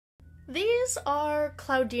These are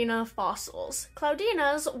Cloudina fossils.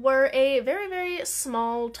 Cloudinas were a very, very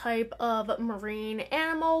small type of marine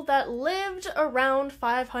animal that lived around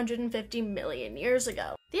 550 million years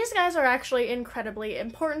ago. These guys are actually incredibly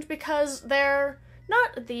important because they're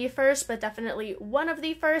not the first, but definitely one of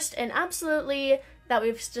the first, and absolutely, that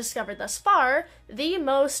we've discovered thus far, the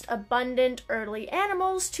most abundant early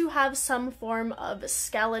animals to have some form of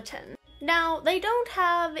skeleton. Now, they don't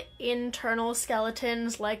have internal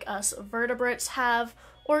skeletons like us vertebrates have,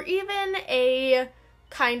 or even a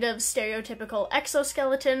kind of stereotypical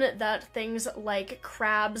exoskeleton that things like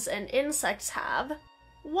crabs and insects have.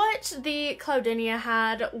 What the Cloudinia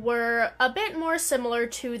had were a bit more similar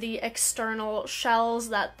to the external shells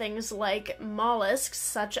that things like mollusks,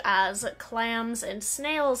 such as clams and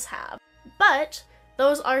snails, have. But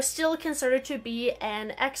those are still considered to be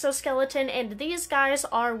an exoskeleton, and these guys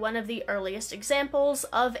are one of the earliest examples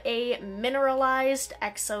of a mineralized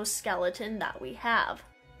exoskeleton that we have.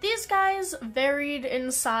 These guys varied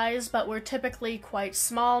in size, but were typically quite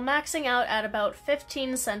small, maxing out at about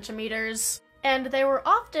 15 centimeters, and they were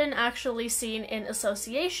often actually seen in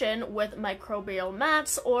association with microbial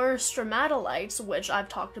mats or stromatolites, which I've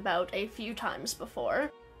talked about a few times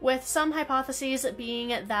before, with some hypotheses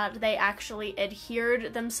being that they actually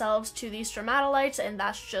adhered themselves to the stromatolites and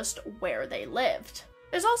that's just where they lived.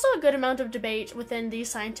 There's also a good amount of debate within the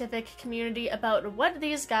scientific community about what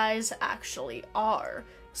these guys actually are.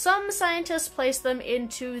 Some scientists place them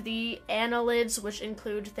into the annelids, which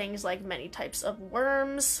include things like many types of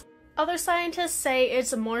worms. Other scientists say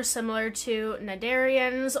it's more similar to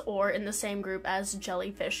cnidarians, or in the same group as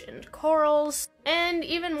jellyfish and corals. And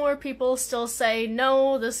even more people still say,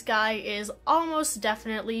 no, this guy is almost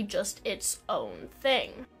definitely just its own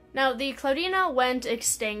thing. Now, the Cloudina went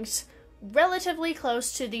extinct relatively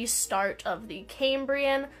close to the start of the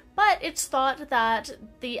Cambrian, but it's thought that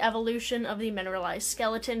the evolution of the mineralized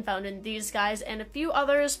skeleton found in these guys and a few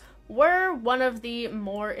others were one of the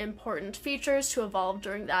more important features to evolve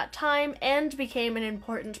during that time and became an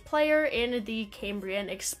important player in the Cambrian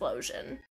explosion.